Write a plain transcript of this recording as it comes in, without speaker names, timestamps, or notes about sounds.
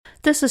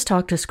This is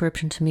Talk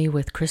Description to Me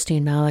with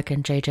Christine Malik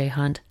and JJ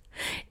Hunt.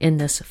 In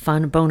this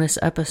fun bonus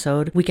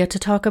episode, we get to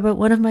talk about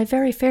one of my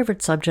very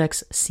favorite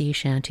subjects, sea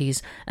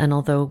shanties, and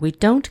although we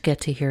don't get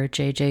to hear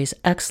JJ's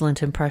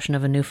excellent impression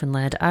of a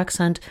Newfoundland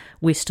accent,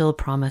 we still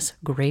promise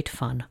great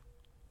fun.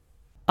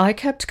 I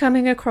kept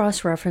coming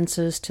across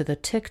references to the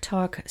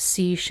TikTok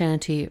sea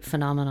shanty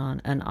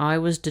phenomenon, and I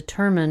was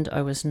determined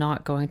I was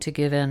not going to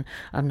give in.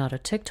 I'm not a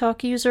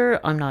TikTok user.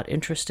 I'm not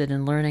interested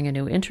in learning a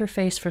new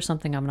interface for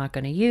something I'm not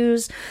going to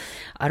use.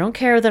 I don't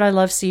care that I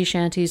love sea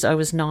shanties. I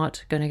was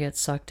not going to get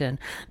sucked in.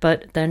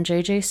 But then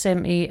JJ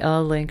sent me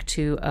a link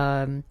to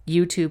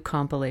YouTube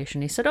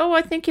compilation. He said, "Oh,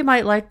 I think you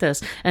might like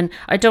this." And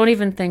I don't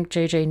even think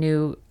JJ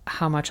knew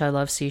how much I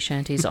love sea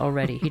shanties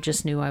already. He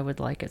just knew I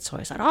would like it. So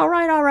I said, all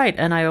right.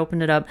 And I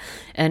opened it up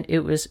and it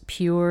was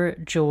pure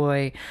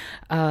joy,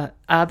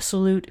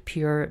 absolute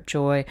pure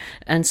joy.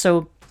 And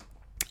so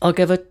I'll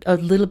give a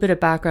little bit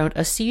of background.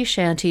 A sea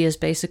shanty is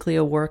basically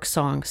a work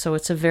song. So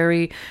it's a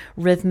very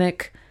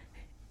rhythmic,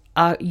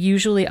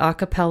 usually a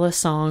cappella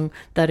song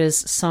that is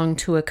sung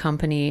to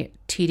accompany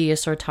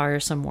tedious or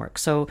tiresome work.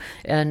 So,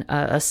 and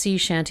a sea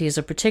shanty is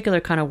a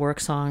particular kind of work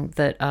song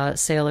that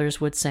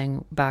sailors would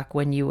sing back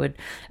when you would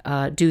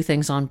do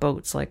things on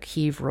boats, like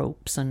heave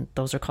ropes, and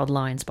those are called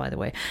lines, by the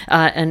way,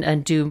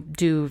 and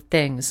do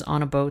things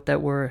on a boat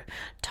that were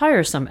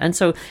tiresome. And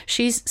so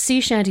sea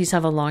shanties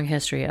have a long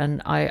history,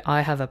 and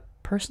I have a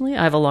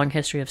long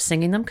history of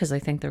singing them because I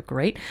think they're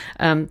great.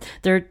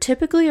 They're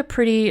typically a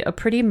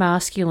pretty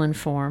masculine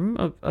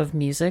form of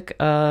music,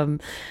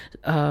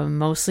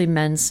 mostly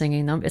men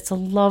singing them. It's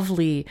a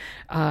lovely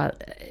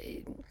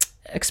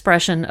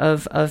expression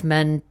of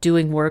men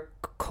doing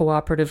work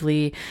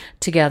cooperatively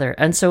together.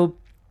 And so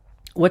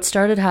what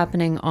started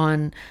happening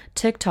on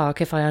TikTok,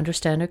 if I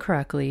understand it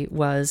correctly,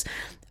 was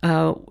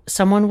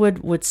someone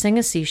would sing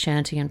a sea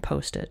shanty and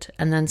post it,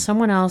 and then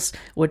someone else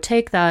would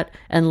take that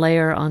and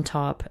layer on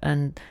top,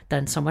 and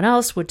then someone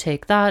else would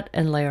take that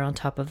and layer on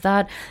top of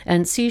that.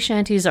 And sea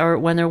shanties are,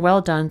 when they're well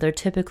done, they're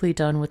typically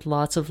done with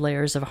lots of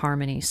layers of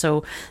harmony.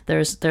 So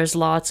there's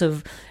lots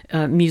of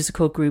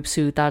musical groups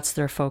who that's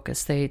their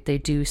focus. They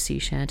do sea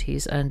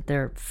shanties, and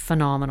they're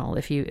phenomenal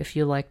if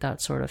you like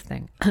that sort of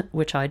thing,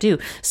 which I do.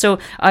 So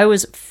I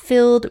was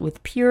filled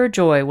with pure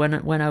joy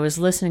when I was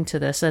listening to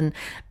this,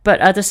 but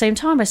at the same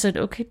time I said,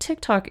 okay,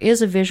 TikTok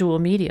is a visual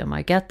medium.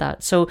 I get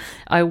that. So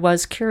I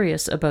was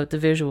curious about the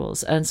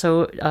visuals. And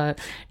so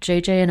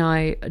JJ and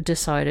I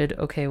decided,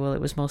 okay, well,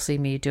 it was mostly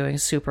me doing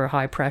super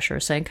high pressure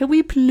saying, can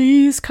we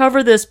please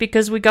cover this?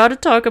 Because we got to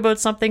talk about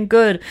something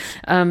good.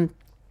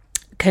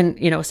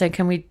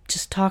 Can we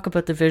just talk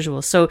about the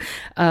visuals? So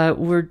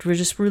we're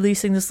just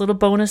releasing this little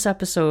bonus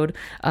episode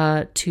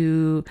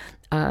to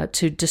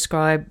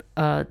describe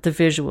the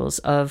visuals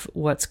of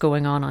what's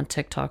going on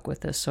TikTok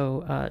with this.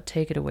 So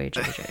take it away,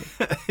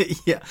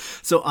 JJ. Yeah.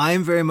 So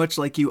I'm very much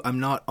like you. I'm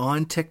not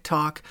on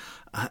TikTok,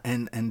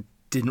 and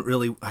didn't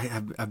really.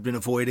 I've been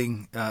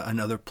avoiding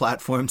another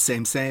platform.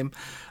 Same.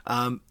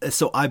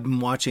 So I've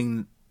been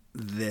watching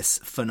this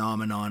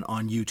phenomenon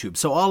on YouTube.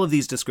 So all of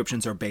these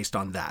descriptions are based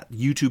on that,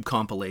 YouTube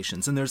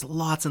compilations, and there's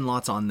lots and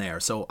lots on there.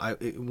 So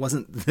it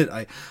wasn't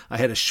that I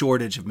had a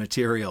shortage of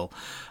material.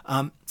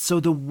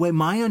 So the way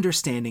my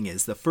understanding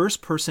is, the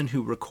first person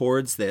who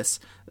records this,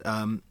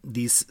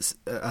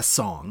 a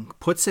song,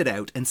 puts it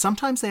out, and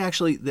sometimes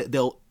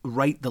they'll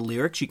write the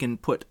lyrics. You can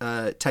put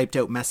typed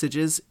out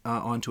messages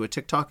onto a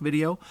TikTok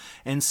video.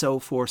 And so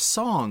for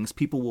songs,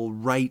 people will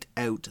write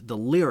out the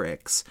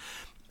lyrics.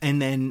 And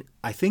then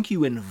I think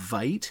you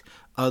invite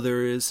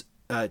others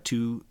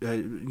to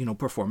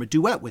perform a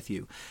duet with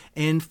you.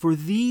 And for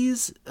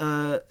these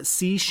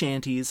sea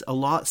shanties,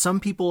 some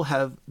people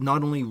have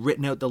not only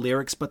written out the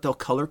lyrics, but they'll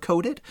color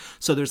code it.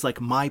 So there's like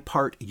my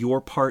part,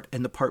 your part,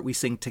 and the part we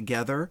sing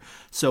together,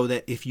 so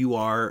that if you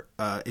are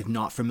if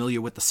not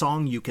familiar with the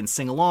song, you can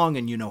sing along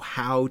and you know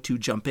how to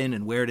jump in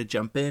and where to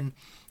jump in.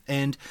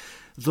 And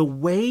the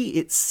way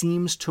it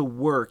seems to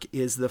work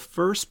is the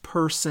first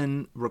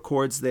person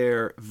records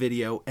their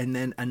video, and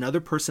then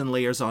another person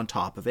layers on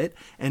top of it,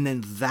 and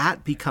then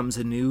that becomes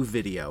a new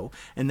video,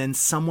 and then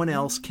someone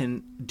else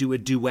can do a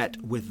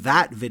duet with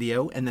that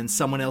video, and then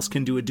someone else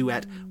can do a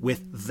duet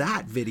with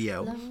that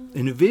video.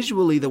 And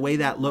visually, the way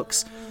that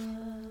looks,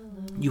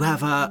 you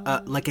have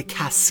a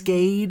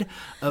cascade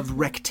of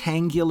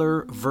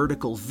rectangular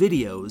vertical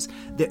videos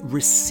that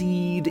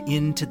recede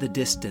into the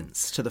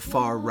distance to the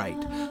far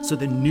right. So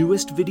the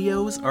newest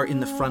videos are in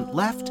the front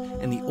left,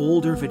 and the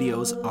older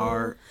videos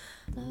are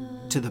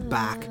to the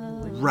back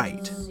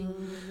right.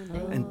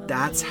 And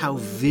that's how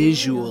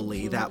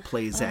visually that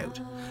plays out.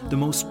 The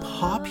most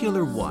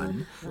popular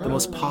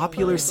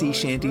sea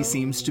shanty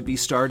seems to be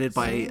started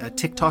by a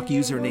TikTok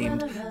user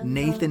named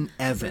Nathan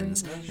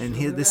Evans, and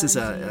he's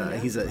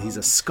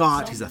a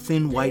Scot. He's a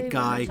thin white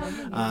guy.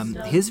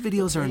 His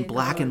videos are in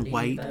black and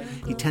white.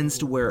 He tends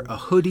to wear a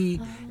hoodie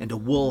and a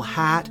wool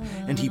hat,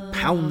 and he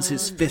pounds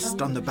his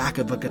fist on the back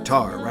of a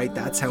guitar. Right,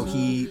 that's how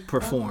he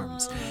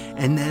performs.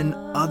 And then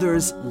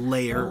others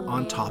layer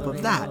on top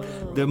of that.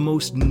 The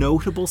most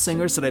notable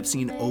singers that I've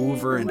seen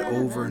over and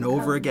over and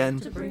over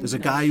again. There's a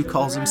guy who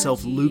calls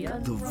himself Luke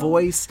the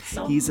Voice.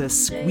 He's a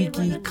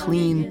squeaky,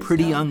 clean,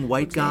 pretty young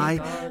white guy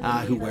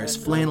who wears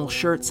flannel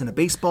shirts and a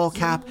baseball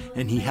cap,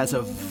 and he has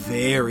a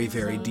very,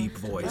 very deep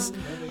voice.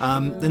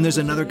 Then there's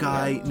another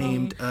guy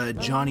named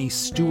Johnny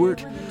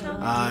Stewart.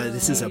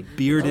 This is a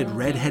bearded,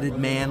 red-headed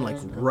man, like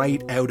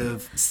right out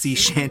of sea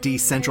shanty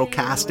central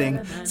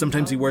casting.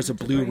 Sometimes he wears a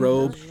blue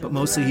robe, but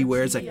mostly he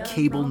wears a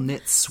cable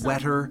knit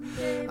sweater.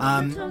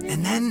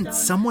 And then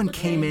someone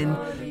came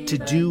in to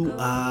do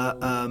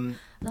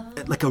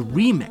like a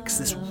remix,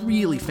 this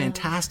really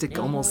fantastic,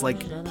 almost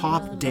like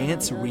pop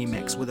dance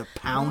remix with a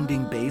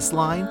pounding bass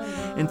line.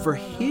 And for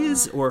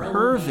his or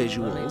her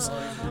visuals,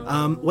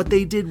 what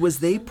they did was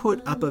they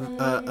put up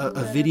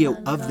a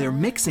video of their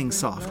mixing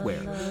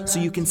software. So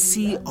you can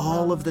see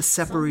all of the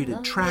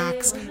separated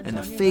tracks and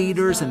the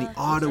faders and the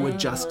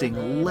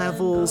auto-adjusting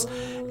levels.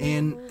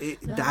 And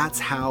that's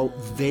how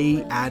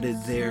they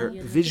added their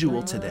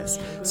visual to this.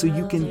 So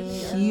you can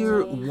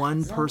hear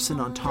one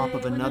person on top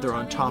of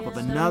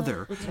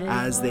another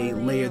as they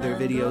layer their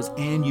videos,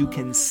 and you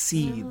can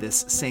see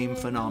this same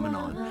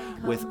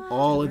phenomenon with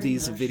all of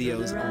these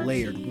videos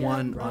layered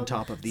one on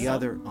top of the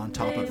other on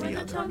top of the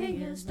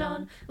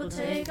other. We'll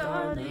take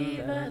our leave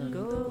and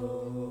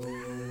go.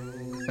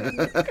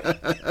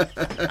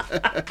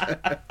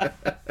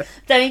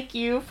 Thank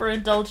you for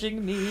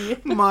indulging me.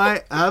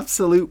 My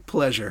absolute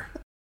pleasure.